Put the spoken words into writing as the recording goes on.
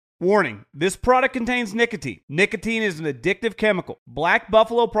Warning, this product contains nicotine. Nicotine is an addictive chemical. Black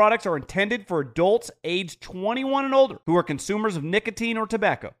Buffalo products are intended for adults aged 21 and older who are consumers of nicotine or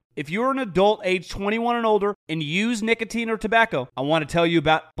tobacco. If you're an adult aged 21 and older and use nicotine or tobacco, I want to tell you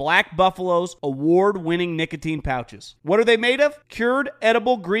about Black Buffalo's award-winning nicotine pouches. What are they made of? Cured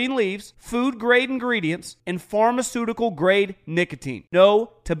edible green leaves, food-grade ingredients, and pharmaceutical-grade nicotine.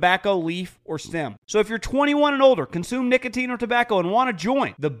 No tobacco leaf or stem. So if you're 21 and older, consume nicotine or tobacco, and want to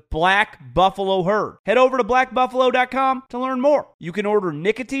join the Black Buffalo herd, head over to blackbuffalo.com to learn more. You can order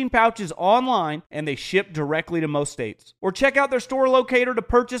nicotine pouches online, and they ship directly to most states. Or check out their store locator to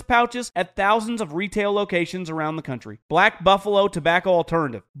purchase pouches at thousands of retail locations around the country. Black Buffalo Tobacco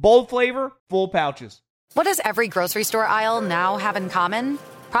Alternative. Bold flavor, full pouches. What does every grocery store aisle now have in common?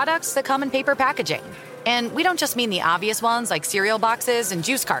 Products that come in paper packaging. And we don't just mean the obvious ones like cereal boxes and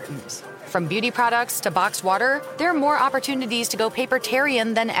juice cartons. From beauty products to boxed water, there are more opportunities to go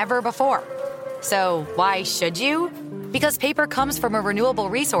papertarian than ever before. So why should you? Because paper comes from a renewable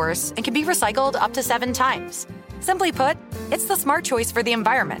resource and can be recycled up to 7 times. Simply put, it's the smart choice for the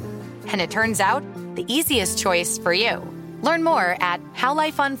environment. And it turns out, the easiest choice for you. Learn more at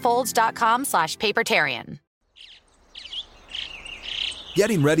howlifeunfolds.com/papertarian.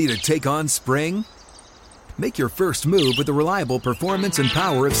 Getting ready to take on spring? Make your first move with the reliable performance and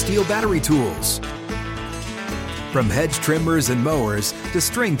power of Steel battery tools. From hedge trimmers and mowers to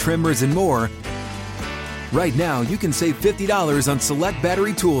string trimmers and more, right now you can save $50 on select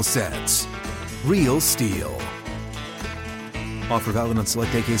battery tool sets. Real Steel. Offer valid on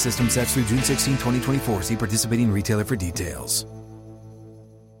select AK system sets through June 16, 2024. See participating retailer for details.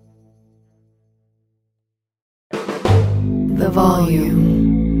 The volume.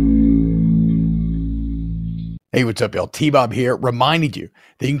 Hey, what's up, y'all? T-Bob here, reminding you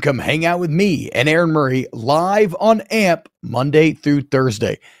that you can come hang out with me and Aaron Murray live on AMP Monday through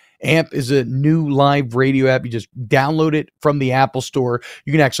Thursday. AMP is a new live radio app. You just download it from the Apple Store.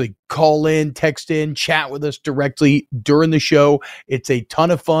 You can actually call in, text in, chat with us directly during the show. It's a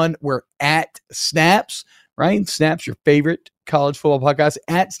ton of fun. We're at Snaps, right? Snaps, your favorite college football podcast,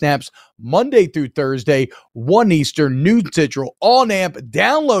 at Snaps, Monday through Thursday, 1 Eastern, noon Central, on AMP.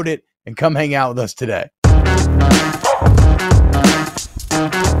 Download it and come hang out with us today.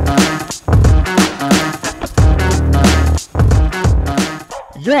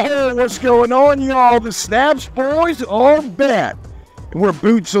 Yeah, what's going on, y'all? The Snaps boys are back. We're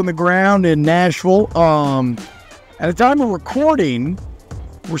boots on the ground in Nashville. At the time of recording,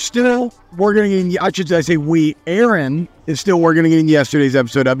 we're still working on, Aaron is still working on getting yesterday's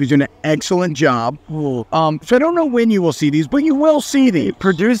episode up. He's doing an excellent job. So I don't know when you will see these, but you will see these.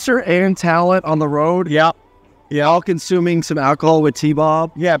 Producer and talent on the road. Yep. Yeah, all consuming some alcohol with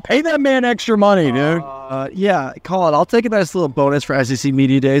T-Bob. Yeah, pay that man extra money, dude. Yeah, call it. I'll take a nice little bonus for SEC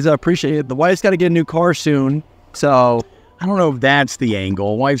Media Days. I appreciate it. The wife's got to get a new car soon, so I don't know if that's the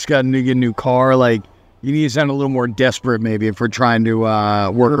angle. Wife's got to get a new car. Like, you need to sound a little more desperate, maybe, if we're trying to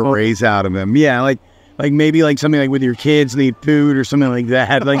work a raise out of him. Yeah, like maybe like something like with your kids need food or something like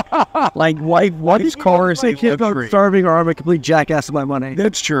that. Like wife's car is like starving or I'm a complete jackass of my money.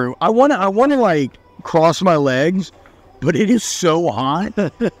 That's true. I want to like cross my legs, but it is so hot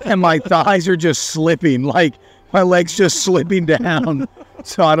and my thighs are just slipping, like my legs just slipping down,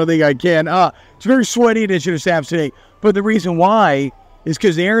 so I don't think I can. It's a very sweaty edition of Snaps today, but the reason why is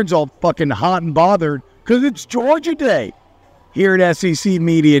because Aaron's all fucking hot and bothered because it's Georgia Day here at SEC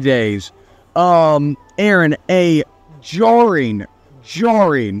Media Days. Aaron, a jarring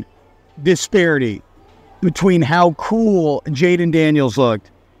disparity between how cool Jaden Daniels looked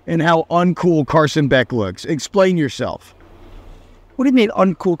and how uncool Carson Beck looks. Explain yourself. What do you mean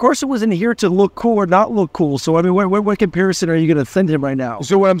uncool? Carson wasn't here to look cool or not look cool. So, I mean, what comparison are you going to send him right now?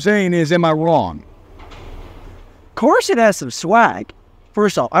 So what I'm saying is, am I wrong? Carson has some swag.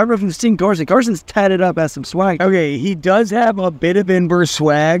 First off, I don't know if you've seen Carson. Carson's tatted up, has some swag. Okay, he does have a bit of inverse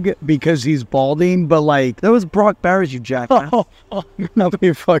swag because he's balding, but like... That was Brock Bowers, you jackass. Oh, you're not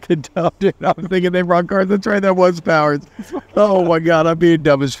being fucking dumb, dude. I'm thinking they brought Carson. That's right, that was Bowers. Oh my God, I'm being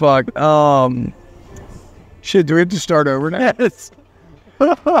dumb as fuck. Shit, do we have to start over now? Yes.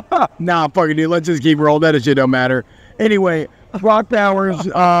 Nah, fucking dude, let's just keep rolling. That shit don't matter. Anyway, Brock Bowers,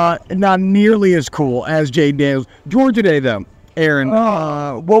 not nearly as cool as Jaden Daniels. Georgia Day, though. Aaron,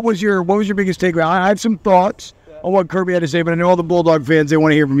 what was your biggest takeaway? I had some thoughts on what Kirby had to say, but I know all the Bulldog fans, they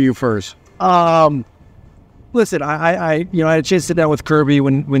want to hear from you first. Listen, I had a chance to sit down with Kirby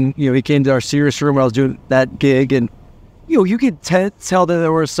when he came to our Sirius room when I was doing that gig, and you could tell that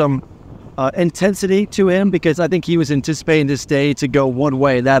there was some intensity to him because I think he was anticipating this day to go one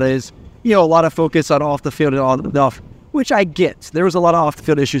way. That is, a lot of focus on off the field and which I get. There was a lot of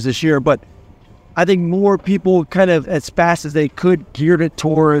off-the-field issues this year, but I think more people kind of, as fast as they could, geared it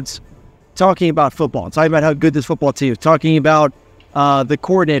towards talking about football, talking about how good this football team is, talking about the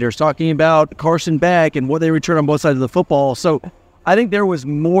coordinators, talking about Carson Beck and what they return on both sides of the football. So I think there was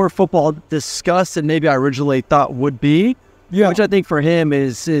more football discussed than maybe I originally thought would be, which I think for him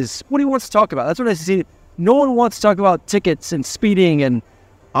is what he wants to talk about. That's what I see. No one wants to talk about tickets and speeding and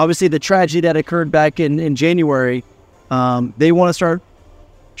obviously the tragedy that occurred back in January. They want to start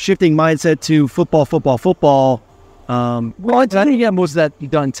shifting mindset to football. Well, I think most of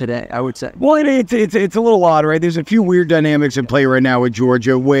that done today, I would say. Well, it's a little odd, right? There's a few weird dynamics in play right now with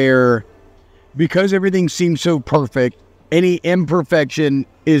Georgia where because everything seems so perfect, any imperfection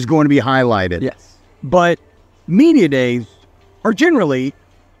is going to be highlighted. Yes. But media days are generally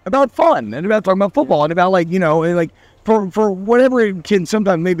about fun and about talking about football and about for whatever it can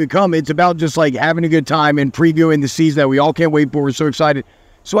sometimes maybe become, it's about just like having a good time and previewing the season that we all can't wait for. We're so excited.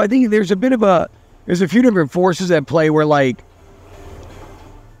 So I think there's a few different forces at play where like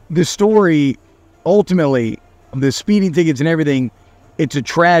the story, ultimately, the speeding tickets and everything, it's a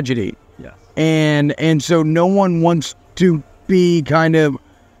tragedy. Yes. And so no one wants to be kind of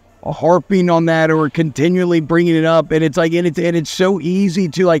harping on that or continually bringing it up. And it's like, and it's so easy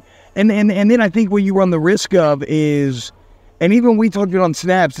to like, and then I think what you run the risk of is, and even we talked about on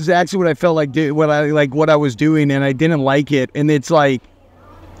snaps, is actually what I felt like what I was doing, and I didn't like it. And it's like,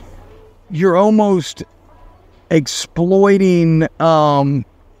 you're almost exploiting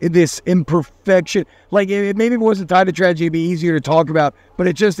this imperfection. Like maybe it wasn't tied to tragedy, it'd be easier to talk about, but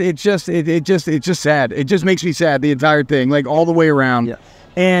it's just sad. It just makes me sad, the entire thing, like all the way around. Yeah.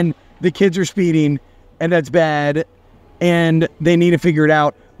 And the kids are speeding, and that's bad, and they need to figure it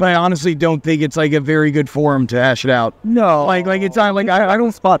out. But I honestly don't think it's like a very good forum to hash it out. No, like it's not like I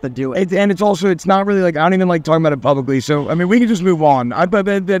don't spot to do it. And it's not really like I don't even like talking about it publicly. So I mean, we can just move on.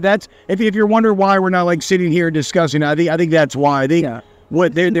 But that's if you're wondering why we're not like sitting here discussing, I think that's why. I think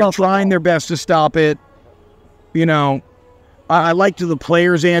what they're trying their best to stop it. You know, I liked the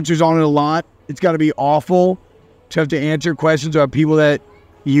players' answers on it a lot. It's got to be awful to have to answer questions about people that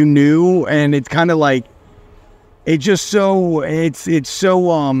you knew, and it's kind of like. It's just so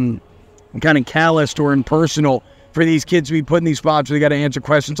kind of calloused or impersonal for these kids to be put in these spots where they got to answer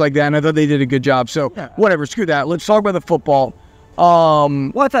questions like that. And I thought they did a good job. So whatever, screw that. Let's talk about the football.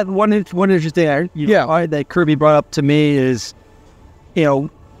 Well, I thought one interesting that Kirby brought up to me is,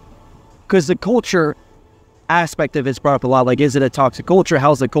 because the culture aspect of it's brought up a lot. Like, is it a toxic culture?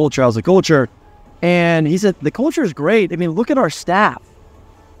 How's the culture? And he said the culture is great. I mean, look at our staff.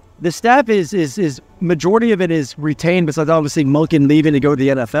 The staff is majority of it is retained, besides obviously Mulkin leaving to go to the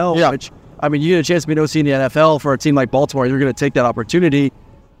NFL, which, I mean, you get a chance to be OC in the NFL for a team like Baltimore, you're going to take that opportunity.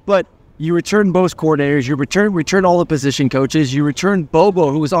 But you return both coordinators, you return all the position coaches, you return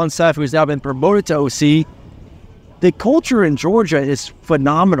Bobo, who was on staff, who has now been promoted to OC. The culture in Georgia is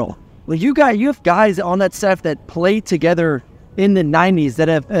phenomenal. Like you have guys on that staff that played together in the 90s that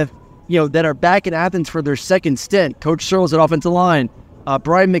have that are back in Athens for their second stint. Coach Searles at offensive line.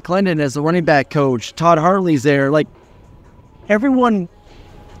 Brian McClendon as the running back coach. Todd Hartley's there. Like, everyone,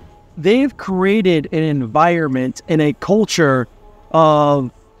 they've created an environment and a culture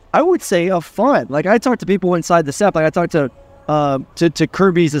of, I would say, of fun. Like, I talk to people inside the staff. Like, I talk to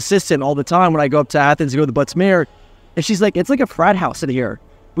Kirby's assistant all the time when I go up to Athens to go to the Butts Mare. And she's like, it's like a frat house in here.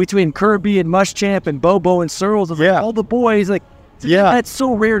 Between Kirby and Muschamp and Bobo and Searles. Like, all the boys. Like, that's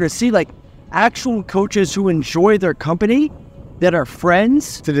so rare to see. Like, actual coaches who enjoy their company, that are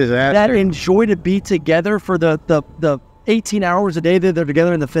friends, that enjoy to be together for the 18 hours a day that they're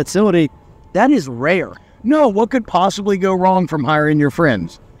together in the facility. That is rare. No, what could possibly go wrong from hiring your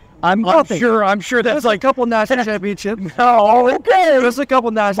friends? I'm sure that's like a couple national championships. Oh, okay. There's a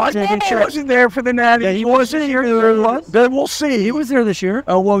couple national championships. He wasn't there for the natty. Yeah, he wasn't here. Then we'll see. He was there this year.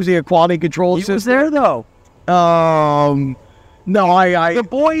 Oh, what was he? A quality control system? He was there though. No, the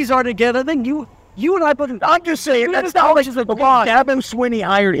boys are together. I think you and I, but I'm just saying that's not like Gavin Swinney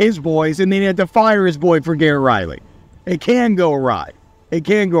hired his boys and then he had to fire his boy for Garrett Riley. It can go awry.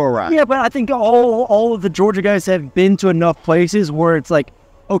 Yeah, but I think all of the Georgia guys have been to enough places where it's like,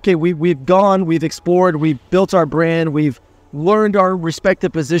 okay, we've gone, we've explored, we've built our brand, we've learned our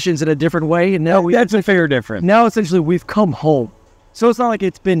respective positions in a different way, and now that's a fair difference. Now essentially we've come home. So it's not like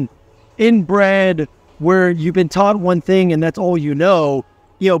it's been inbred where you've been taught one thing and that's all you know.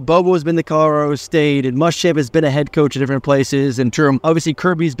 Bobo has been to Colorado State, and Muschamp has been a head coach at different places, and obviously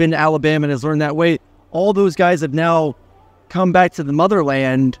Kirby's been to Alabama and has learned that way. All those guys have now come back to the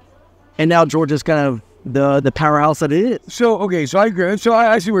motherland, and now Georgia's kind of the powerhouse that it is. So I agree. So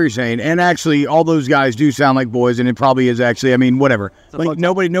I see what you're saying, and actually, all those guys do sound like boys, and it probably is actually. I mean, whatever. Like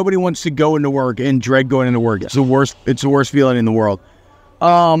nobody wants to go into work and dread going into work. It's the worst. It's the worst feeling in the world.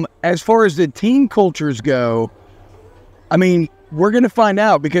 As far as the team cultures go, I mean, we're gonna find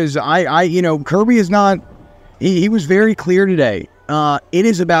out because Kirby is not. He was very clear today. It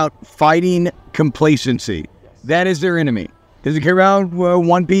is about fighting complacency. That is their enemy. Does it care about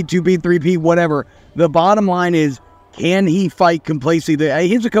 1P, 2P, 3P, whatever? The bottom line is, can he fight complacency?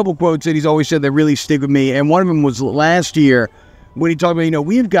 Here's a couple quotes that he's always said that really stick with me. And one of them was last year when he talked about,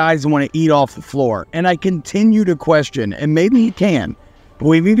 we have guys that want to eat off the floor. And I continue to question, and maybe he can, but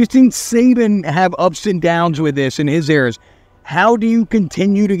we've even seen Saban have ups and downs with this in his eras. How do you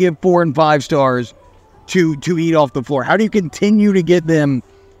continue to give 4 and 5 stars to eat off the floor? How do you continue to get them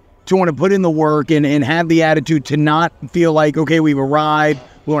to want to put in the work and have the attitude to not feel like, okay, we've arrived,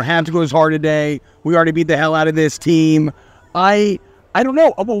 we don't have to go as hard today, we already beat the hell out of this team? I don't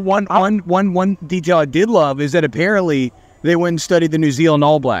know. One detail I did love is that apparently they went and studied the New Zealand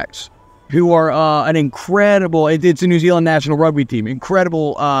All Blacks, who are an incredible, it's a New Zealand national rugby team,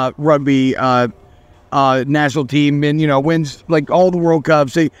 incredible rugby national team, and wins like all the World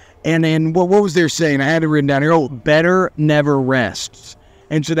Cups. And what was their saying? I had it written down here. Better never rests.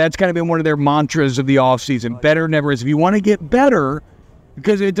 And so that's kind of been one of their mantras of the offseason. Better never rests. If you want to get better,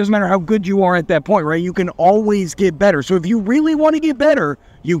 because it doesn't matter how good you are at that point, right? You can always get better. So if you really want to get better,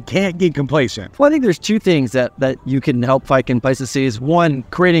 you can't get complacent. Well, I think there's two things that you can help fight complacency. Is one,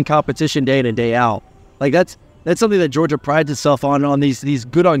 creating competition day in and day out. Like that's something that Georgia prides itself on these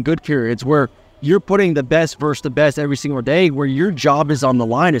good on good periods where you're putting the best versus the best every single day, where your job is on the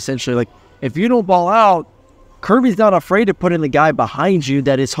line, essentially. Like, if you don't ball out, Kirby's not afraid to put in the guy behind you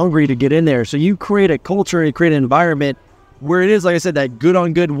that is hungry to get in there. So you create a culture and create an environment where it is, like I said, that good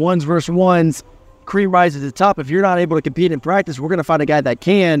on good ones versus ones, cream rises to the top. If you're not able to compete in practice, we're going to find a guy that's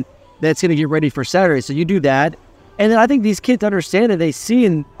going to get ready for Saturday. So you do that. And then I think these kids understand and they see,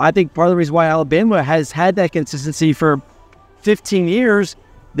 and I think part of the reason why Alabama has had that consistency for 15 years,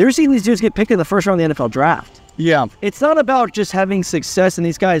 they're seeing these dudes get picked in the first round of the NFL draft. Yeah. It's not about just having success in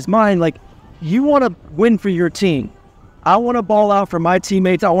these guys' mind. Like, you want to win for your team. I want to ball out for my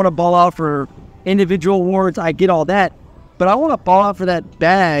teammates. I want to ball out for individual awards. I get all that. But I want to ball out for that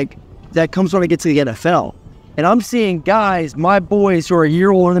bag that comes when I get to the NFL. And I'm seeing guys, my boys who are a year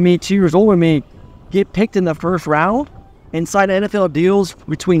older than me, 2 years older than me, get picked in the first round and sign NFL deals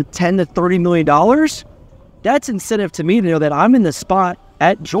between $10 to $30 million. That's incentive to me to know that I'm in the spot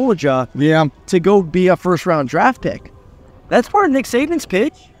at Georgia to go be a first-round draft pick. That's part of Nick Saban's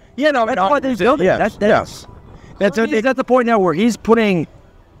pitch. Yeah, no, that's why they're building. Yes. That's at the point now where he's putting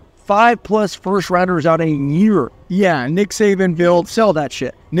 5+ first-rounders out a year. Yeah, Nick Saban built... Sell that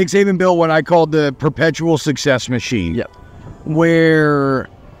shit. Nick Saban built what I called the perpetual success machine. Yep. Where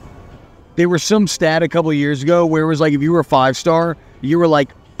there was some stat a couple of years ago where it was like if you were a 5-star, you were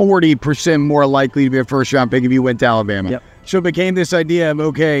like 40% more likely to be a first-round pick if you went to Alabama. Yep. So it became this idea of,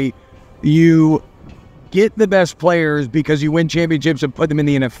 okay, you get the best players because you win championships and put them in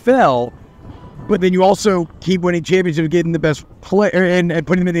the NFL, but then you also keep winning championships, getting the best player and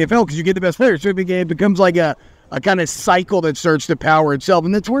putting them in the NFL because you get the best players. So it becomes like a kind of cycle that starts to power itself.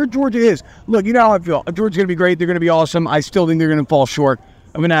 And that's where Georgia is. Look, you know how I feel. Georgia's going to be great. They're going to be awesome. I still think they're going to fall short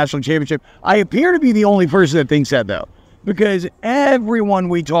of a national championship. I appear to be the only person that thinks that, though, because everyone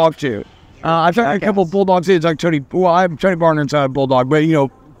we talk to, I've talked to a couple of Bulldogs. It's like I'm Tony Barnard's a Bulldog, but,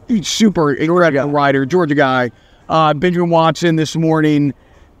 he's super incredible rider, Georgia guy. Benjamin Watson this morning.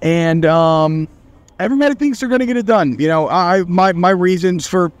 And everybody thinks they're going to get it done. My reasons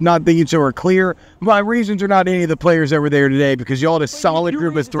for not thinking so are clear. My reasons are not any of the players that were there today because y'all had a solid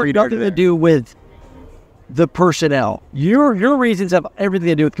group of three. Nothing to do with the personnel. Your reasons have everything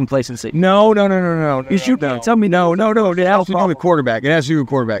to do with complacency. No. You should tell me. No. It has to do with quarterback.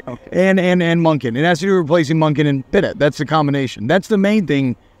 Okay. And Monken. It has to do with replacing Monken and Pitta. That's the combination. That's the main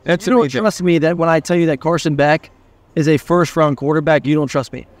thing. You don't trust me that when I tell you that Carson Beck is a first-round quarterback, you don't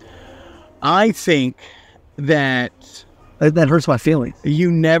trust me. I think that hurts my feelings.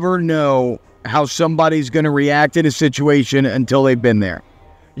 You never know how somebody's going to react in a situation until they've been there.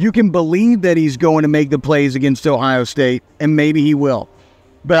 You can believe that he's going to make the plays against Ohio State, and maybe he will.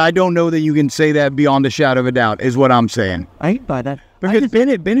 But I don't know that you can say that beyond a shadow of a doubt, is what I'm saying. I can buy that. Because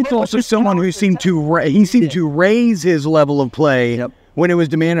Bennett's also someone who seemed to raise his level of play when it was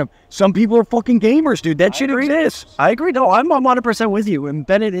demanded. Some people are fucking gamers, dude. That shit exists. I agree. No, I'm 100% with you. And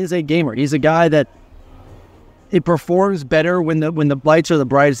Bennett is a gamer. He's a guy that it performs better when the lights are the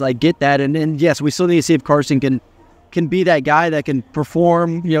brightest. I get that. And yes, we still need to see if Carson can can be that guy that can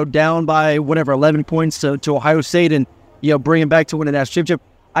perform, down by whatever 11 points to Ohio State and bring him back to win a national championship.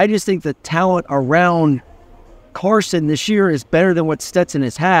 I just think the talent around Carson this year is better than what Stetson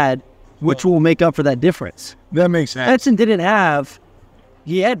has had, which will make up for that difference. That makes sense. Stetson didn't have.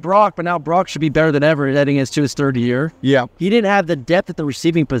 He had Brock, but now Brock should be better than ever heading into his third year. Yeah. He didn't have the depth at the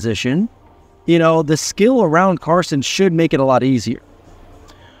receiving position. The skill around Carson should make it a lot easier.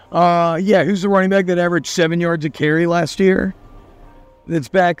 Who's the running back that averaged 7 yards a carry last year? That's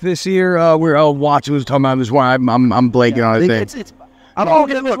back this year. Watson was talking about this one. I'm blanking on his name.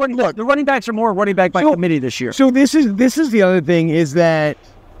 Look, the running backs are more running back by committee this year. So this is the other thing is that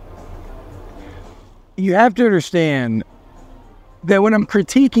you have to understand that when I'm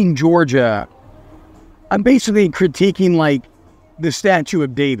critiquing Georgia, I'm basically critiquing like the statue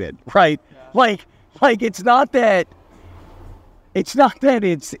of David, right? Yeah. Like it's not that it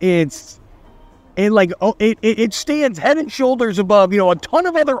stands head and shoulders above, a ton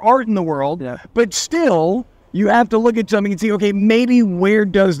of other art in the world, but still you have to look at something and see, okay, maybe where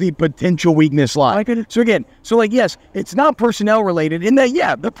does the potential weakness lie? Yes, it's not personnel related in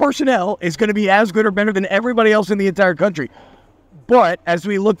that, the personnel is going to be as good or better than everybody else in the entire country. But as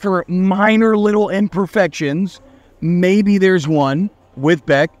we look for minor little imperfections, maybe there's one with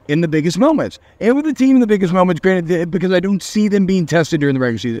Beck in the biggest moments. And with the team in the biggest moments, granted, because I don't see them being tested during the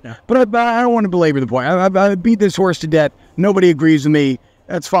regular season. Yeah. But I don't want to belabor the point. I beat this horse to death. Nobody agrees with me.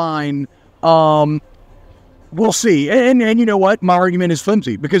 That's fine. We'll see. And you know what? My argument is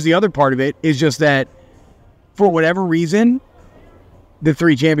flimsy because the other part of it is just that for whatever reason, the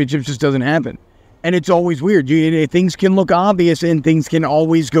 3 championships just doesn't happen. And it's always weird. Things can look obvious and things can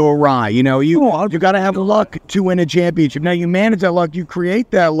always go awry. You got to have luck to win a championship. Now you manage that luck, you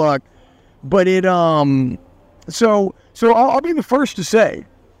create that luck, but so I'll be the first to say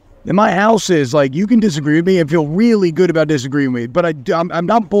that my house is like, you can disagree with me and feel really good about disagreeing with me, but I'm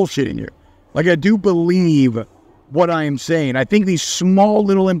not bullshitting you. Like, I do believe what I am saying. I think these small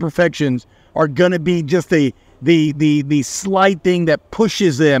little imperfections are going to be just the slight thing that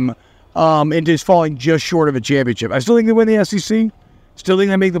pushes them into falling just short of a championship. I still think they win the SEC. Still think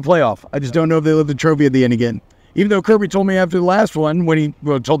they make the playoff. I just don't know if they lift the trophy at the end again. Even though Kirby told me after the last one, when he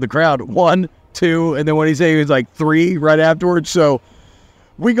told the crowd 1, 2, and then what he said, he was like 3 right afterwards. So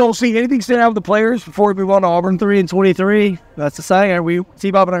we gonna see anything stand out with the players before we move on to Auburn. 3-23. That's the saying.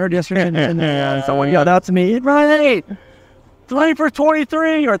 T-Bob and I heard yesterday, and someone yelled out to me, right, 3 for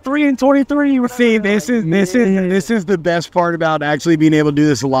 23 or 3-23. See, this is the best part about actually being able to do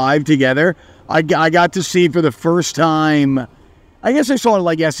this live together. I got to see for the first time. I guess I saw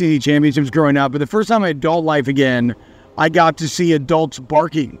like SEC championships growing up, but the first time in adult life again, I got to see adults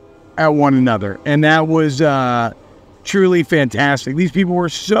barking at one another, and that was truly fantastic. These people were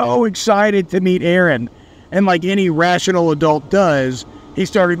so excited to meet Aaron, and like any rational adult does, he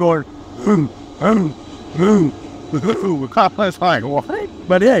started going, I was like, what?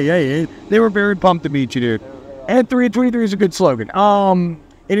 But yeah, they were very pumped to meet you, dude. And 3-23 is a good slogan.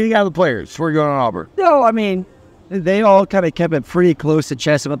 Anything out of the players before we go on Auburn? No, I mean, they all kind of kept it pretty close to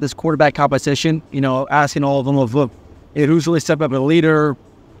chest about this quarterback competition. Asking all of them, look, who's really stepped up as a leader?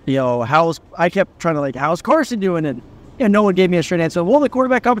 I kept trying to how's Carson doing? And no one gave me a straight answer. Well, the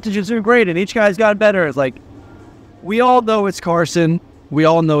quarterback competition's doing great, and each guy's gotten better. It's like, we all know it's Carson. We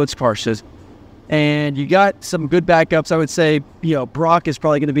all know it's Carson. And you got some good backups. I would say, Brock is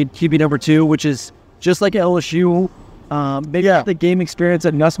probably going to be QB number 2, which is just like LSU. Maybe not the game experience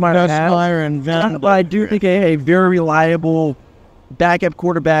that Nussmeier has. But I do think a very reliable backup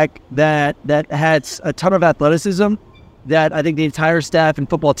quarterback that has a ton of athleticism that I think the entire staff and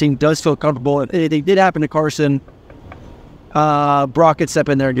football team does feel comfortable. If anything did happen to Carson, Brock could step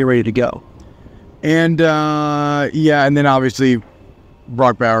in there and get ready to go. And, and then obviously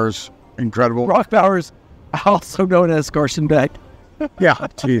Brock Bowers. Incredible. Brock Bowers, also known as Carson Beck. Yeah,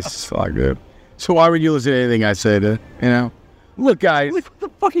 jeez, fuck, dude. So why would you listen to anything I say? Look, guys. What the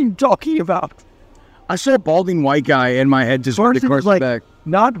fuck are you talking about? I saw a balding white guy in my head just Carson Beck.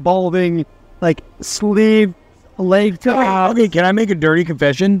 Not balding, sleeve, leg. Okay, can I make a dirty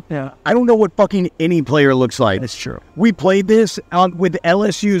confession? Yeah. I don't know what fucking any player looks like. That's true. We played this with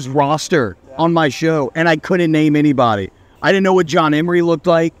LSU's roster on my show, and I couldn't name anybody. I didn't know what John Emery looked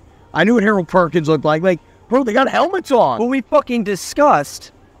like. I knew what Harold Perkins looked like. Bro, they got helmets on. Well, we fucking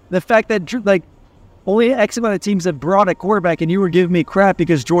discussed the fact that, only X amount of teams have brought a quarterback, and you were giving me crap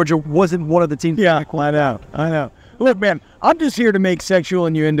because Georgia wasn't one of the teams. Yeah, I know. Look, man, I'm just here to make sexual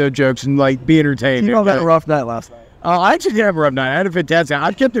innuendo jokes and, be entertained. You had a rough night last night. I actually did have a rough night. I had a fantastic night.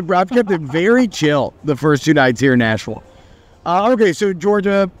 I've kept it very chill the first 2 nights here in Nashville. Okay, so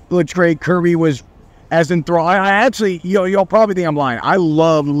Georgia looks great. Kirby was as enthralled. I actually, y'all probably think I'm lying. I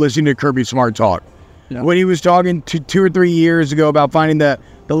love listening to Kirby Smart talk. Yeah. When he was talking 2 or 3 years ago about finding the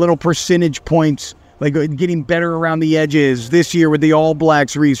little percentage points, like getting better around the edges this year with the All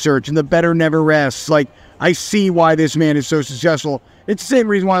Blacks research and the better never rests. Like, I see why this man is so successful. It's the same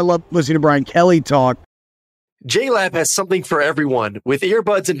reason why I love listening to Brian Kelly talk. JLab has something for everyone with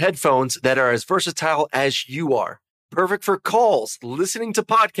earbuds and headphones that are as versatile as you are. Perfect for calls, listening to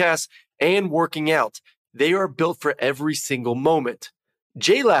podcasts, and working out. They are built for every single moment.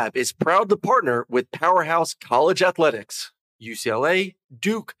 JLab is proud to partner with Powerhouse College Athletics, UCLA,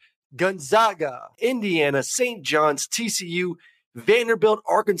 Duke, Gonzaga, Indiana, St. John's, TCU, Vanderbilt,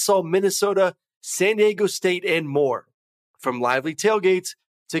 Arkansas, Minnesota, San Diego State, and more. From lively tailgates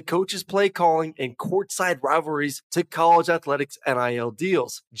to coaches' play calling and courtside rivalries to college athletics NIL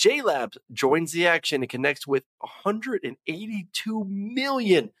deals, JLab joins the action and connects with 182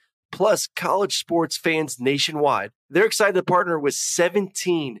 million plus college sports fans nationwide. They're excited to partner with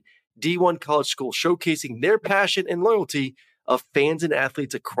 17 D1 college schools, showcasing their passion and loyalty of fans and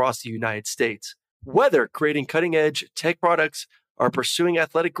athletes across the United States. Whether creating cutting-edge tech products or pursuing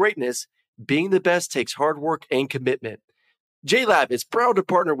athletic greatness, being the best takes hard work and commitment. JLab is proud to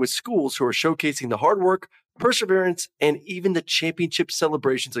partner with schools who are showcasing the hard work, perseverance, and even the championship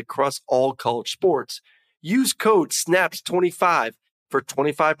celebrations across all college sports. Use code SNAPS25 for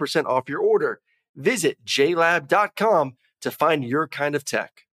 25% off your order. Visit JLab.com to find your kind of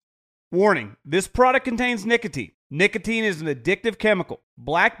tech. Warning, this product contains nicotine. Nicotine is an addictive chemical.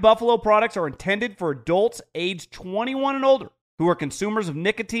 Black Buffalo products are intended for adults aged 21 and older who are consumers of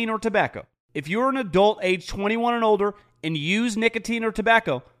nicotine or tobacco. If you're an adult aged 21 and older and use nicotine or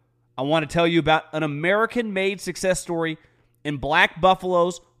tobacco, I want to tell you about an American-made success story in Black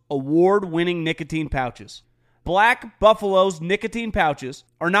Buffalo's award-winning nicotine pouches. Black Buffalo's nicotine pouches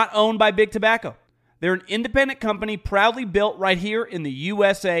are not owned by Big Tobacco. They're an independent company proudly built right here in the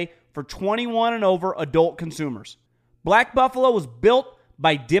USA for 21 and over adult consumers. Black Buffalo was built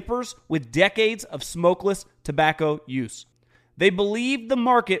by dippers with decades of smokeless tobacco use. They believed the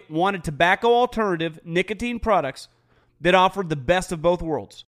market wanted tobacco alternative nicotine products that offered the best of both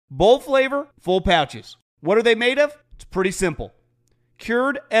worlds. Bold flavor, full pouches. What are they made of? It's pretty simple.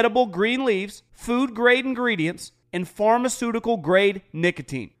 Cured edible green leaves, food-grade ingredients, and pharmaceutical-grade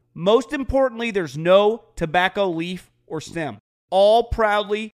nicotine. Most importantly, there's no tobacco leaf or stem. All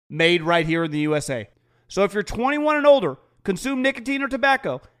proudly made right here in the USA. So if you're 21 and older, consume nicotine or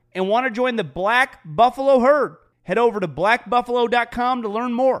tobacco, and want to join the Black Buffalo herd, head over to blackbuffalo.com to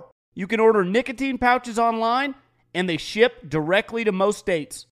learn more. You can order nicotine pouches online, and they ship directly to most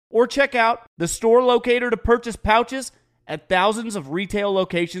states. Or check out the store locator to purchase pouches at thousands of retail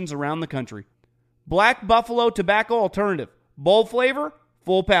locations around the country. Black Buffalo Tobacco Alternative. Bold flavor,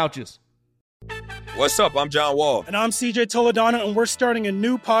 full pouches. What's up? I'm John Wall. And I'm CJ Toledano, and we're starting a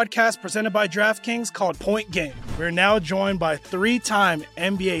new podcast presented by DraftKings called Point Game. We're now joined by 3-time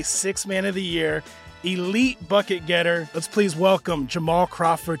NBA Sixth Man of the Year, elite bucket getter. Let's please welcome Jamal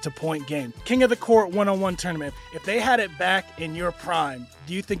Crawford to Point Game. King of the Court one-on-one tournament. If they had it back in your prime,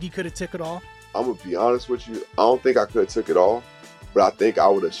 do you think you could have took it all? I'm going to be honest with you. I don't think I could have took it all, but I think I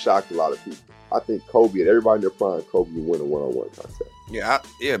would have shocked a lot of people. I think Kobe and everybody in their prime, Kobe would win a one-on-one contest. Yeah,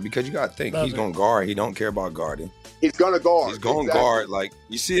 because you got to think. He's going to guard. He don't care about guarding. He's going to guard. He's going to guard. Like,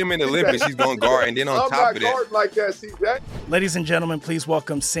 you see him in the Olympics, he's going to guard. And then on top of that. I'm not guarding like that, CJ. Ladies and gentlemen, please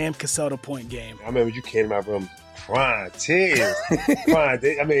welcome Sam Cassell to Point Game. I remember you came out from crying, tears.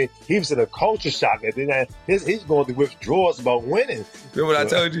 Crying. I mean, he was in a culture shock. And then he's going through withdrawals about winning. Remember what I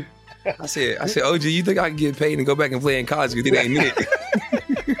told you? I said, OG, you think I can get paid and go back and play in college because it ain't it?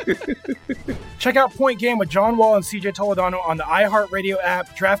 Check out Point Game with John Wall and CJ Toledano on the iHeartRadio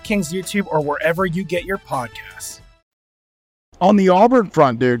app, DraftKings YouTube, or wherever you get your podcasts. On the Auburn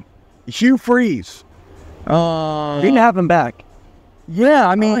front, dude, Hugh Freeze. We didn't have him back. Yeah,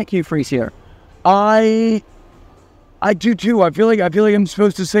 I mean, I like Hugh Freeze here. I do too. I feel like I'm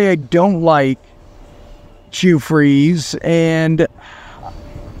supposed to say I don't like Hugh Freeze, and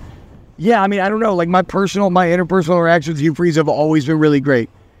yeah, I mean, I don't know. Like my interpersonal interactions with Hugh Freeze have always been really great.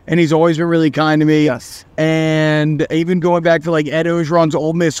 And he's always been really kind to me. Yes. And even going back to like Ed Ogeron's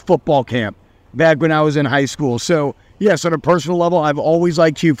Ole Miss football camp back when I was in high school. So, yes, on a personal level, I've always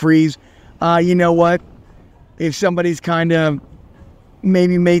liked Hugh Freeze. You know what? If somebody's kind of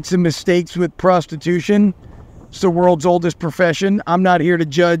maybe made some mistakes with prostitution, it's the world's oldest profession. I'm not here to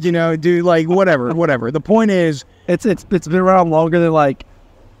judge, do like whatever. The point is, it's been around longer than like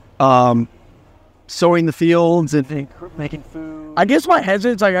sowing the fields and making food. I guess my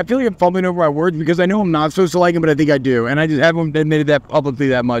hesitance, I feel like I'm fumbling over my words because I know I'm not supposed to like him, but I think I do. And I just haven't admitted that publicly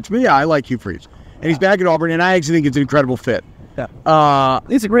that much. But yeah, I like Hugh Freeze. and he's back at Auburn, and I actually think it's an incredible fit. Yeah.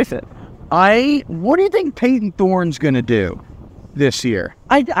 It's a great fit. What do you think Peyton Thorne's going to do this year?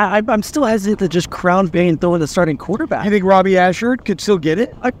 I'm still hesitant to just crown Peyton Thorne the starting quarterback. I think Robbie Ashford could still get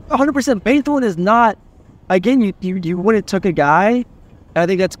it. 100%. Peyton Thorne is not. Again, you went and took a guy. I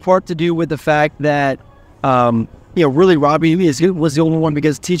think that's part to do with the fact that really Robbie was the only one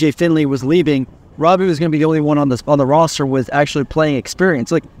because TJ Finley was leaving. Robbie was going to be the only one on the roster with actually playing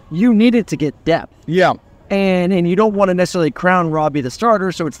experience. Like, you needed to get depth. Yeah. And you don't want to necessarily crown Robbie the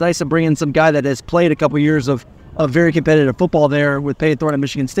starter, so it's nice to bring in some guy that has played a couple years of very competitive football there with Peyton Thorne at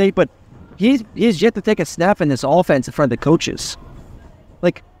Michigan State, but he's yet to take a snap in this offense in front of the coaches.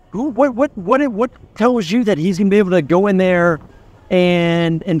 Like, what tells you that he's going to be able to go in there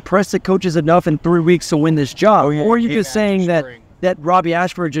and impress the coaches enough in 3 weeks to win this job? Or are you just saying that Robbie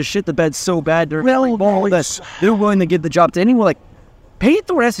Ashford just shit the bed so bad during ball that they're willing to give the job to anyone? Like, Peyton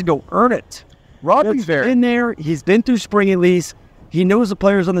Thorne has to go earn it. Robbie's been there. He's been through spring at least. He knows the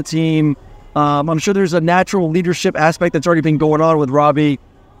players on the team. I'm sure there's a natural leadership aspect that's already been going on with Robbie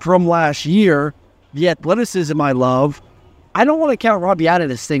from last year. The athleticism I love. I don't want to count Robbie out of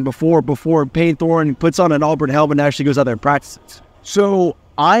this thing before Peyton Thorne puts on an Auburn helmet and actually goes out there and practices. So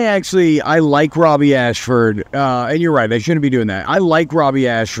I like Robbie Ashford, and you're right, I shouldn't be doing that. I like Robbie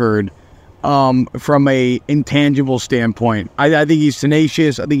Ashford from a intangible standpoint. I think he's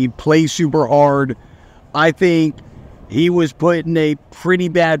tenacious. I think he plays super hard. I think he was put in a pretty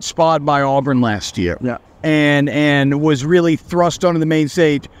bad spot by Auburn last year. Yeah. And was really thrust onto the main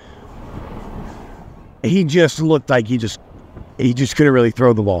stage. He just looked like he just couldn't really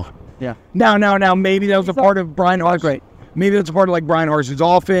throw the ball. Yeah. Now maybe that was a part of Brian Harsin. Great. Maybe that's a part of like Brian Harsin's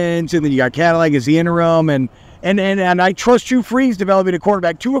offense, and then you got Cadillac as the interim, and I trust Hugh Freeze developing a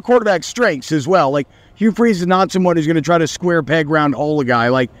quarterback's strengths as well. Like, Hugh Freeze is not someone who's going to try to square peg round hole a guy.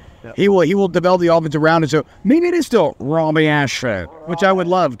 Like, he will develop the offense around it. So maybe it is still Robbie Ashford, which I would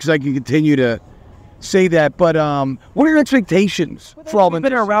love because I can continue to say that. But what are your expectations for Auburn?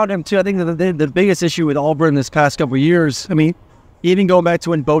 We've been around him too. I think the biggest issue with Auburn this past couple of years, I mean, even going back to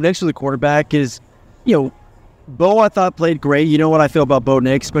when Bo Nix was the quarterback, is, Bo, I thought, played great. You know what I feel about Bo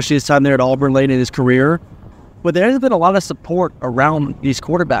Nix, especially his time there at Auburn late in his career. But there has been a lot of support around these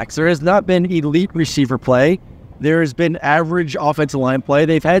quarterbacks. There has not been elite receiver play. There has been average offensive line play.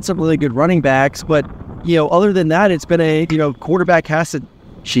 They've had some really good running backs, but other than that, it's been a quarterback has to.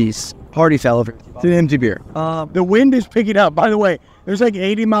 Jeez, party fell over. It's an empty beer. The wind is picking up. By the way, there's like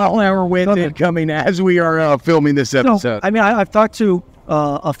 80-mile-an-hour wind incoming as we are filming this episode. I mean, I've talked to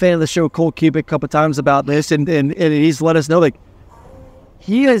a fan of the show, Cole Cubic, a couple times about this, and he's let us know like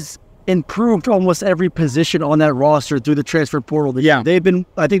he has improved almost every position on that roster through the transfer portal. Yeah, they've been,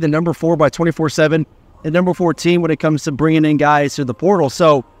 I think, the number 4 by 24/7, and number 14 when it comes to bringing in guys through the portal.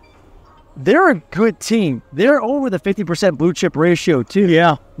 So they're a good team. They're over the 50% blue chip ratio too.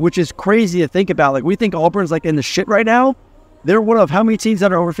 Yeah, which is crazy to think about. Like, we think Auburn's like in the shit right now. They're one of how many teams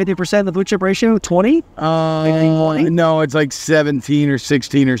that are over 50% the blue chip ratio? 20? No, it's like 17 or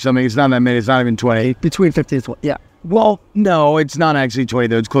 16 or something. It's not that many. It's not even 20. Between 15 and 20. Yeah. Well, no, it's not actually 20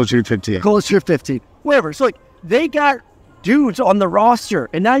 though. It's closer to 15. Closer to 15. Whatever. So like they got dudes on the roster,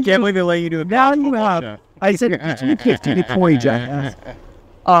 and now can't believe they let you do it. Now you have. I said between 15 and 20,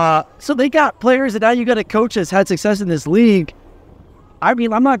 jackass. So they got players, and now you got a coach that's had success in this league. I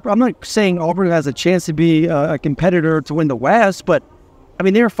mean, I'm not saying Auburn has a chance to be a competitor to win the West, but I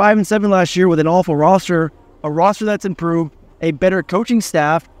mean, they were 5-7 last year with an awful roster, a roster that's improved, a better coaching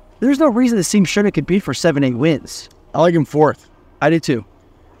staff. There's no reason this team shouldn't compete for 7-8 wins. I like him 4th. I did too.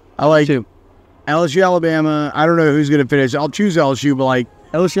 I like LSU, Alabama. I don't know who's going to finish. I'll choose LSU, but like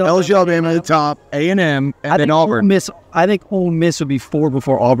LSU, Alabama at the top, A&M, and then Auburn. I think Ole Miss would be 4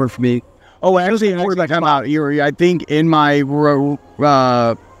 before Auburn for me. Oh, actually, time out. I think in my Roman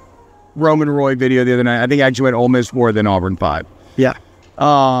Roy video the other night, I think I actually went Ole Miss 4 than Auburn 5. Yeah.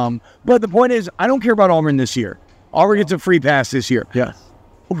 But the point is, I don't care about Auburn this year. Auburn gets a free pass this year. Yeah.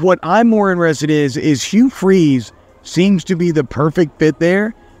 What I'm more interested is Hugh Freeze seems to be the perfect fit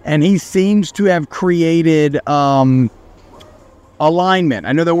there, and he seems to have created alignment.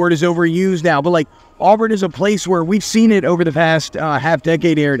 I know that word is overused now, but like Auburn is a place where we've seen it over the past half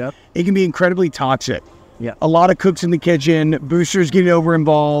decade here. Yep. It can be incredibly toxic. Yeah. A lot of cooks in the kitchen, boosters getting over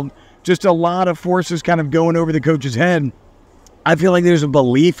involved, just a lot of forces kind of going over the coach's head. I feel like there's a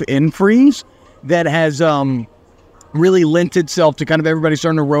belief in Freeze that has really lent itself to kind of everybody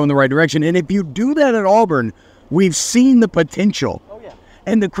starting to row in the right direction. And if you do that at Auburn, we've seen the potential. Oh, yeah.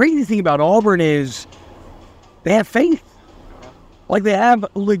 And the crazy thing about Auburn is they have faith. Like, they have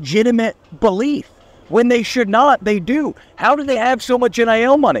legitimate belief. When they should not, they do. How do they have so much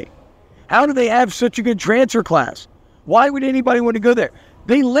NIL money? How do they have such a good transfer class? Why would anybody want to go there?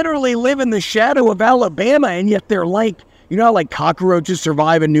 They literally live in the shadow of Alabama, and yet they're like, you know how like cockroaches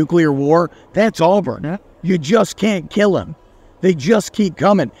survive a nuclear war? That's Auburn. Yeah. You just can't kill them. They just keep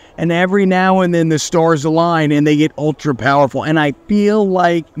coming. And every now and then the stars align and they get ultra powerful. And I feel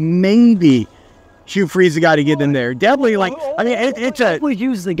like maybe Hugh Freeze the guy to get them there. Definitely like, I mean, it's a... Definitely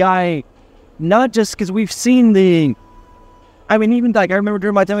Hugh's the guy, not just because we've seen even like I remember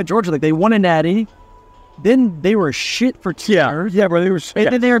during my time at Georgia, like they won a natty. Then they were shit for 2 years. Yeah, bro. And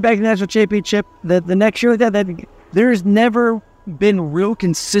then they were back in the national championship the next year. That there's never been real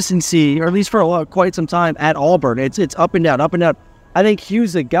consistency, or at least for quite some time at Auburn. It's up and down, up and down. I think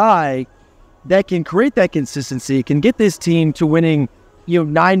Hugh's a guy that can create that consistency, can get this team to winning,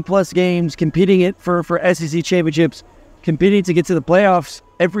 9+ games, competing it for SEC championships, competing to get to the playoffs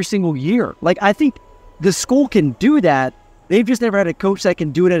every single year. Like, I think the school can do that. They've just never had a coach that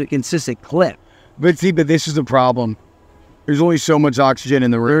can do it at a consistent clip. But this is the problem. There's only so much oxygen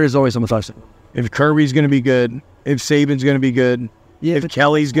in the room. There is always so much oxygen. If Kirby's going to be good, if Saban's going to be good, if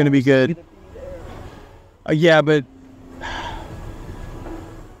Kelly's going to be good. But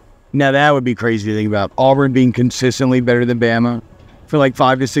now that would be crazy to think about. Auburn being consistently better than Bama for like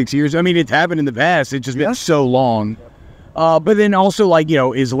 5 to 6 years. I mean, it's happened in the past. It's just been so long. But then also,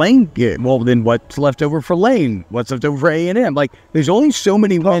 is Lane good? Well, then what's left over for Lane? What's left over for A&M? Like, there's only so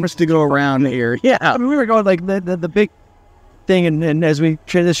many wins to go around here. Yeah. I mean, we were going like the big thing, and as we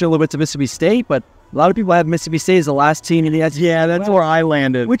transition a little bit to Mississippi State, but a lot of people have Mississippi State as the last team in the SEC. Yeah, that's where I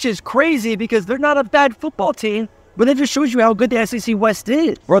landed. Which is crazy because they're not a bad football team, but it just shows you how good the SEC West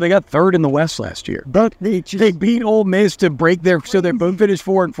is. Bro, they got third in the West last year. But they beat Ole Miss to break so they both finished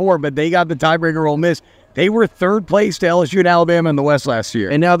 4-4, but they got the tiebreaker Ole Miss. They were third place to LSU and Alabama in the West last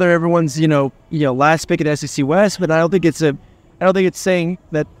year. And now they're everyone's, last pick at SEC West, but I don't think it's saying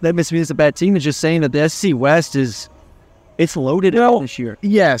that Mississippi is a bad team. It's just saying that the SEC West it's loaded this year.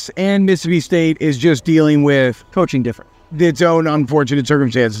 Yes, and Mississippi State is just dealing with coaching different. Its own unfortunate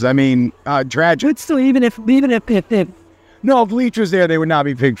circumstances. I mean, tragic. But still, even if no, if Leach was there, they would not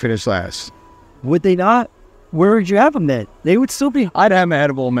be picked finish last. Would they not? Where would you have them then? They would still be. I'd have them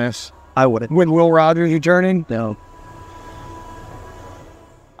ahead of Ole Miss. I wouldn't. With Will Rogers returning? No.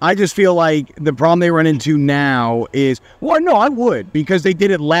 I just feel like the problem they run into now is, I would, because they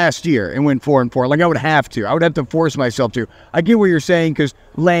did it last year and went 4-4. Like, I would have to. I would have to force myself to. I get what you're saying, because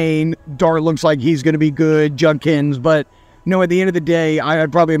Lane, Dart looks like he's going to be good, Judkins, but, at the end of the day,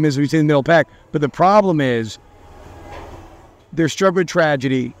 I'd probably have Mississippi State in the middle pack. But the problem is, they're struck with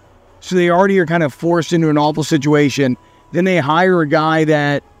tragedy, so they already are kind of forced into an awful situation. Then they hire a guy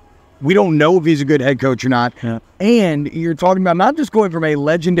that we don't know if he's a good head coach or not. Yeah. And you're talking about not just going from a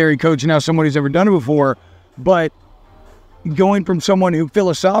legendary coach and now someone who's ever done it before, but going from someone who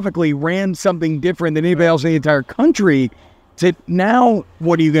philosophically ran something different than anybody else in the entire country to now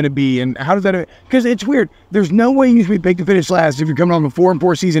what are you going to be? And how does that... Because it's weird. There's no way you should be picked to finish last if you're coming on a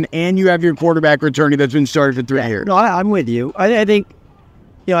 4-4 season and you have your quarterback returning that's been started for 3 years. No, I'm with you. I think,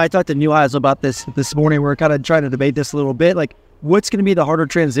 I talked to New Eyes about this morning. We're kind of trying to debate this a little bit. Like, what's going to be the harder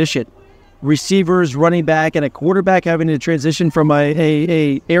transition? Receivers, running back, and a quarterback having to transition from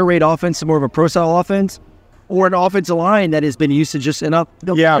a air raid offense to more of a pro-style offense, or an offensive line that has been used to just enough.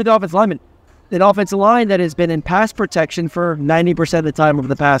 The offensive lineman, an offensive line that has been in pass protection for 90% of the time over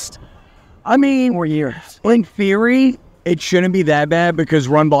the past, 4 years. In theory, it shouldn't be that bad because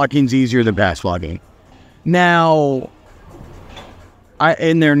run blocking is easier than pass blocking. Now,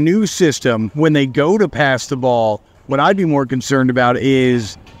 in their new system, when they go to pass the ball, what I'd be more concerned about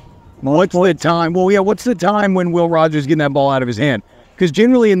is what's the time? Well, yeah, what's the time when Will Rogers getting that ball out of his hand? Because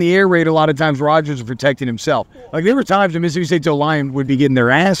generally in the air raid, a lot of times Rogers is protecting himself. Like there were times when Mississippi State's O-line would be getting their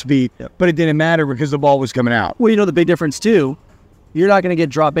ass beat, but it didn't matter because the ball was coming out. Well, the big difference too, you're not going to get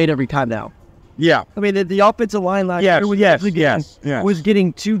drop 8 every time now. Yeah. I mean, the offensive line last year was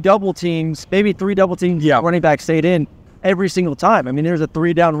getting 2 double teams, maybe 3 double teams, running back stayed in every single time. I mean, there's a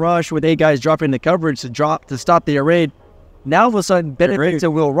 3-down rush with 8 guys dropping the coverage to stop the air raid. Now, all of a sudden, benefits to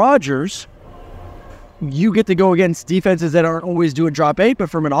Will Rogers, you get to go against defenses that aren't always doing drop 8,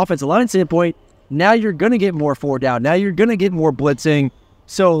 but from an offensive line standpoint, now you're going to get more 4-down. Now you're going to get more blitzing.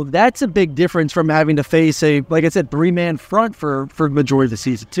 So that's a big difference from having to face like I said, 3-man front for majority of the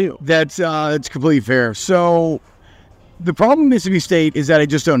season, too. That's completely fair. So the problem with Mississippi State is that I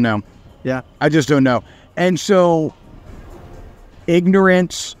just don't know. Yeah. I just don't know. And so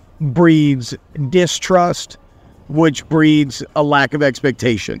ignorance breeds distrust, which breeds a lack of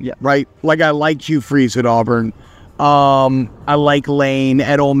expectation, right? Like I like Hugh Freeze at Auburn. I like Lane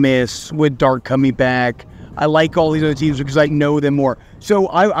at Ole Miss with Dart coming back. I like all these other teams because I know them more. So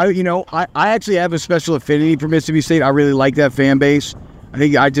I actually have a special affinity for Mississippi State. I really like that fan base.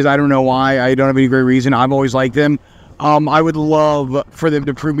 I don't know why. I don't have any great reason. I've always liked them. I would love for them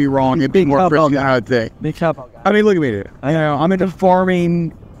to prove me wrong and be more Christian than I would think. Big cowbell guy. I mean, look at me. I'm into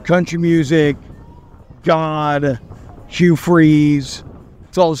farming, country music, God, Hugh Freeze.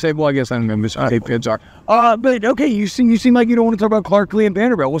 It's all the same. Well, I guess I don't know who Mississippi State fans are. But okay, you seem like you don't want to talk about Clark Lee and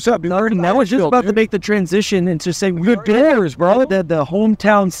Vanderbilt. What's up, dude? I was just about to make the transition and to say good Bears, bro. The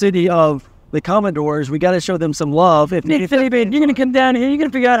hometown city of the Commodores. We got to show them some love. If Nick Saban, you're gonna come down here, you're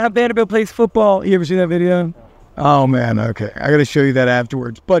gonna figure out how Vanderbilt plays football. You ever see that video? Oh man, okay. I got to show you that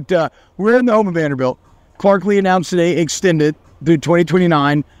afterwards. But we're in the home of Vanderbilt. Clark Lee announced today extended through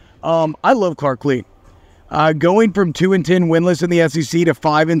 2029. I love Clark Lee. Going from 2-10 winless in the SEC to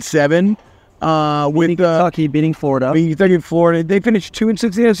 5-7 with Kentucky beating Florida. They finished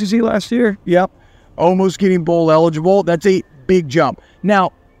 2-6 in the SEC last year. Yep, almost getting bowl eligible. That's a big jump.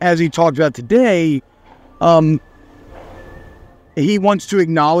 Now, as he talked about today, he wants to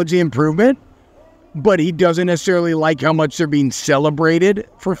acknowledge the improvement, but he doesn't necessarily like how much they're being celebrated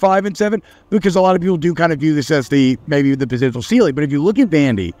for 5-7 because a lot of people do kind of view this as maybe the potential ceiling. But if you look at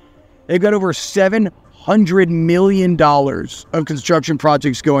Vandy, they've got over $700 million of construction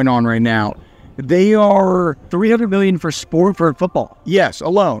projects going on right now. They are $300 million for football. Yes,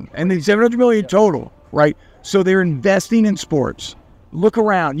 alone, and then $700 million total, right? So they're investing in sports. Look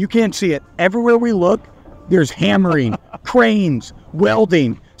around, you can't see it. Everywhere we look, there's hammering, cranes,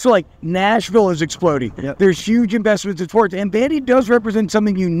 welding. So like Nashville is exploding. Yep. There's huge investments in sports, and Vandy does represent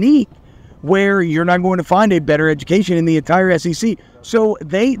something unique where you're not going to find a better education in the entire SEC. So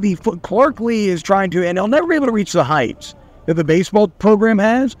Clark Lee is trying to, and they'll never be able to reach the heights that the baseball program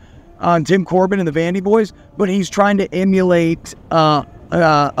has on Tim Corbin and the Vandy boys, but he's trying to emulate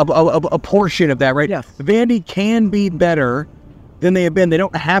a portion of that, right? Yes. Vandy can be better than they have been. They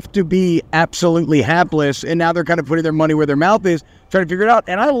don't have to be absolutely hapless, and now they're kind of putting their money where their mouth is, trying to figure it out.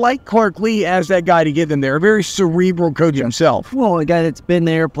 And I like Clark Lee as that guy to get them there. A very cerebral coach himself. Well, a guy that's been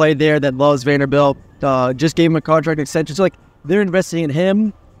there, played there, that loves Vanderbilt, just gave him a contract extension. So, like, they're investing in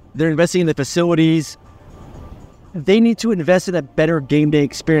him. They're investing in the facilities. They need to invest in a better game day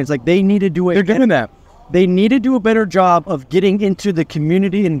experience. Like, they need to do it. They're doing that. They need to do a better job of getting into the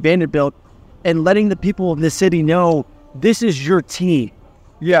community in Vanderbilt and letting the people of the city know this is your team.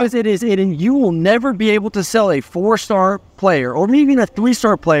 Yeah. Because it is, and you will never be able to sell a 4-star player or even a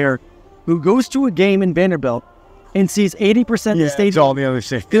 3-star player who goes to a game in Vanderbilt and sees 80% of the stadium all the other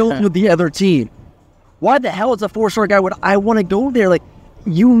filled with the other team. Why the hell is a 4-star guy would I want to go there? Like,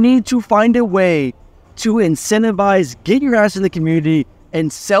 you need to find a way to incentivize, get your ass in the community,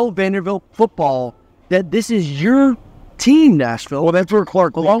 and sell Vanderbilt football that this is your team, Nashville. Well, that's where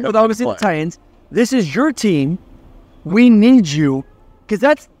Clark Lee along with obviously the Titans. This is your team. We need you.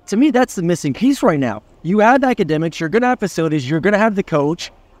 Because to me, that's the missing piece right now. You add academics, you're going to have facilities, you're going to have the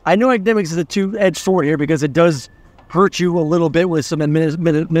coach. I know academics is a two-edged sword here because it does hurt you a little bit with some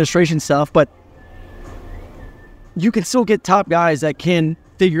administration stuff, but you can still get top guys that can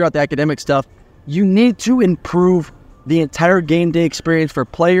figure out the academic stuff. You need to improve the entire game day experience for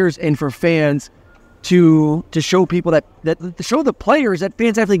players and for fans to show people that to show the players that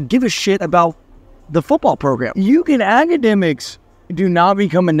fans actually give a shit about the football program. Academics do not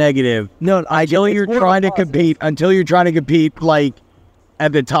become a negative. No, until you're trying to compete like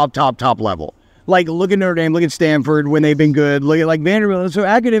at the top level. Like, look at Notre Dame, look at Stanford when they've been good, look at like Vanderbilt. So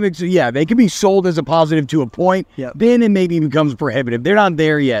academics, they can be sold as a positive to a point. Yep. Then it maybe becomes prohibitive. They're not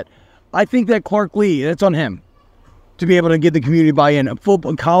there yet. I think that Clark Lee, that's on him to be able to get the community buy-in.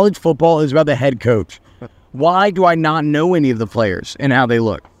 College football is about the head coach. Why do I not know any of the players and how they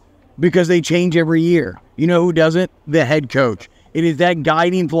look? Because they change every year. You know who doesn't? The head coach. It is that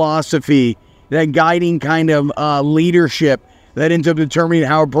guiding philosophy, that guiding kind of leadership that ends up determining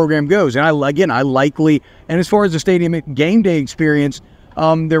how a program goes. And I like Lee. And as far as the stadium game day experience,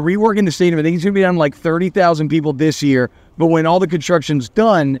 they're reworking the stadium. I think it's going to be down like 30,000 people this year. But when all the construction's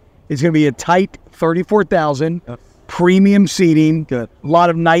done, it's going to be a tight 34,000, premium seating, a lot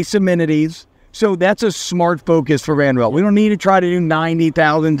of nice amenities. So that's a smart focus for Vanderbilt. We don't need to try to do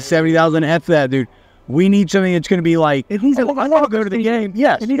 90,000, 70,000. F that, dude. We need something that's going to be like, I want to go to the game.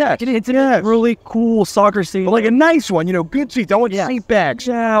 Yes. It's a really cool soccer stadium. But like a nice one, good seats. I want seat backs.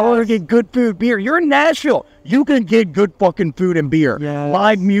 Yeah, I want to get good food, beer. You're in Nashville. You can get good fucking food and beer. Yeah.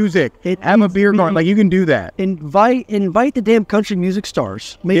 Live music. Have a beer garden. Like, you can do that. Invite the damn country music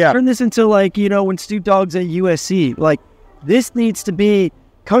stars. Turn this into like, when Snoop Dogg's at USC. Like, this needs to be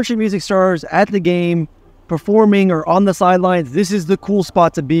country music stars at the game, performing or on the sidelines. This is the cool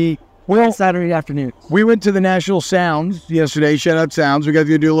spot to be. Well, Saturday afternoon. We went to the National Sounds yesterday. Shout out Sounds. We got to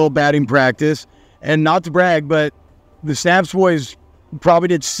go do a little batting practice. And not to brag, but the Snaps boys probably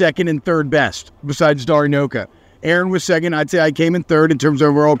did second and third best besides Darinoka. Aaron was second. I'd say I came in third in terms of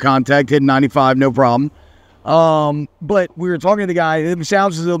overall contact, hit 95, no problem. But we were talking to the guy.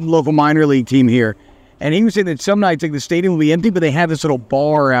 Sounds is a local minor league team here. And he was saying that some nights, like, the stadium will be empty, but they have this little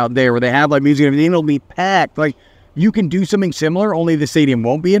bar out there where they have, like, music and everything. It'll be packed. Like, you can do something similar, only the stadium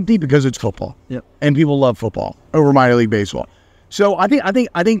won't be empty because it's football. Yep. And people love football over minor league baseball. So I think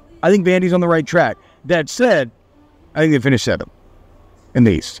Vandy's on the right track. That said, I think they finished 7th in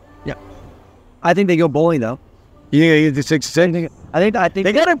the East. Yeah. I think they go bowling, though. You think they get to 6-6? I think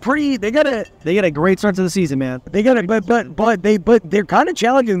they got a great start to the season, man. They got it, but they're kind of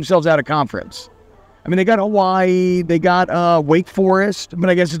challenging themselves out of conference. I mean, they got Hawaii, they got Wake Forest, but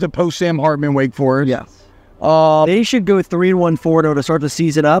I guess it's a post Sam Hartman Wake Forest. Yeah. They should go 3-1-4 to start the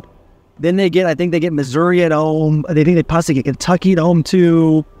season up. Then I think they get Missouri at home. They think they possibly get Kentucky at home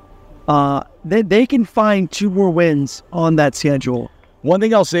too. They can find 2 more wins on that schedule. One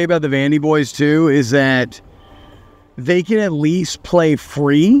thing I'll say about the Vandy boys too is that they can at least play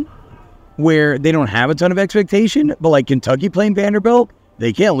free where they don't have a ton of expectation, but like Kentucky playing Vanderbilt,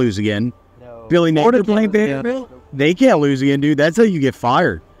 they can't lose again. No. Billy Napier playing Vanderbilt, they can't lose again, dude. That's how you get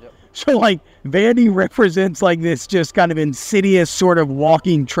fired. Yep. So like Vandy represents like this just kind of insidious sort of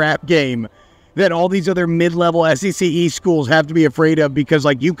walking trap game that all these other mid-level SEC East schools have to be afraid of because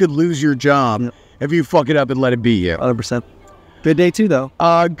like you could lose your job if you fuck it up and let it be you. 100%. Good day too, though.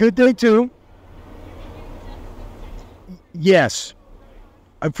 Good day too. Yes.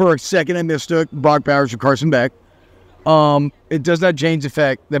 For a second, I mistook Brock Bowers for Carson Beck. It does not change the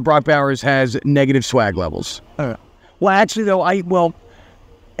fact that Brock Bowers has negative swag levels. Well, actually, though,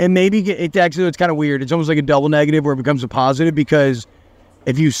 and maybe it's kind of weird. It's almost like a double negative where it becomes a positive because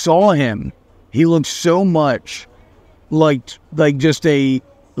if you saw him, he looks so much like just a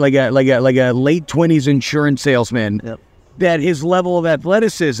late 20s insurance salesman that his level of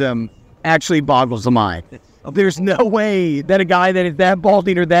athleticism actually boggles the mind. There's no way that a guy that is that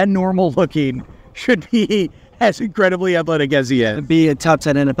balding or that normal looking should be as incredibly athletic as he is. Be a top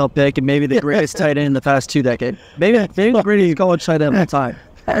 10 NFL pick and maybe the greatest tight end in the past 2 decades. Maybe the greatest college tight end of all time.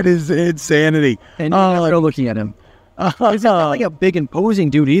 That is insanity. And you're looking at him. He's not like a big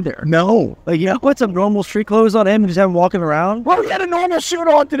imposing dude either. No. Like, you know, put some normal street clothes on him and just have him walking around. Well, he had a normal suit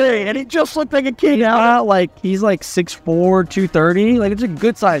on today and he just looked like a king. He's like 6'4", 230. Like, it's a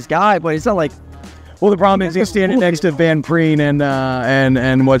good sized guy, but he's not like. Well, the problem is he's standing next to Van Preen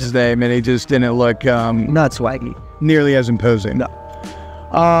and what's his name, and he just didn't look not swaggy, nearly as imposing. No.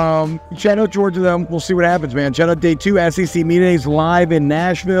 Shout out Georgia, though. We'll see what happens, man. Shout out day 2, SEC Media Days live in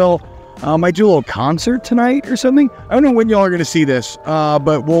Nashville. Might do a little concert tonight or something. I don't know when y'all are going to see this,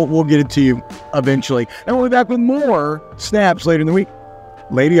 but we'll get it to you eventually. And we'll be back with more snaps later in the week.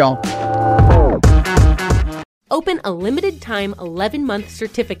 Later, y'all. Open a limited-time 11-month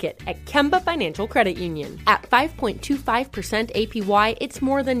certificate at Kemba Financial Credit Union. At 5.25% APY, it's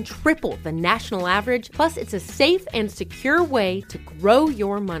more than triple the national average, plus it's a safe and secure way to grow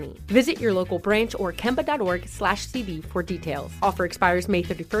your money. Visit your local branch or kemba.org/cb for details. Offer expires May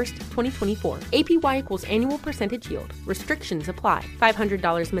 31st, 2024. APY equals annual percentage yield. Restrictions apply.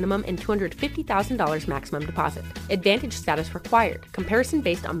 $500 minimum and $250,000 maximum deposit. Advantage status required. Comparison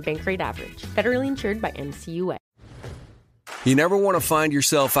based on bank rate average. Federally insured by NCUA. You never want to find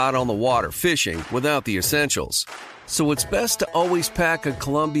yourself out on the water fishing without the essentials. So it's best to always pack a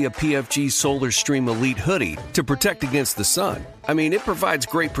Columbia PFG Solar Stream Elite hoodie to protect against the sun. I mean, it provides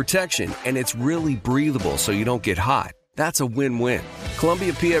great protection and it's really breathable so you don't get hot. That's a win-win.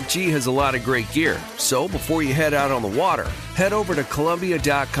 Columbia PFG has a lot of great gear. So before you head out on the water, head over to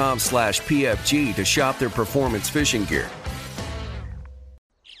Columbia.com/PFG to shop their performance fishing gear.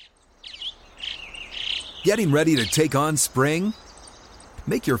 Getting ready to take on spring?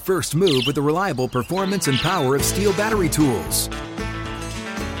 Make your first move with the reliable performance and power of Steel battery tools.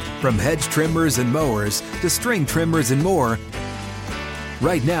 From hedge trimmers and mowers to string trimmers and more,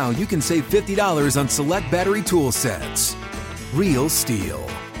 right now you can save $50 on select battery tool sets. Real Steel.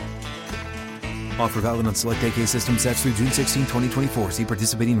 Offer valid on select AK system sets through June 16, 2024. See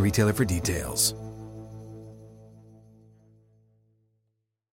participating retailer for details.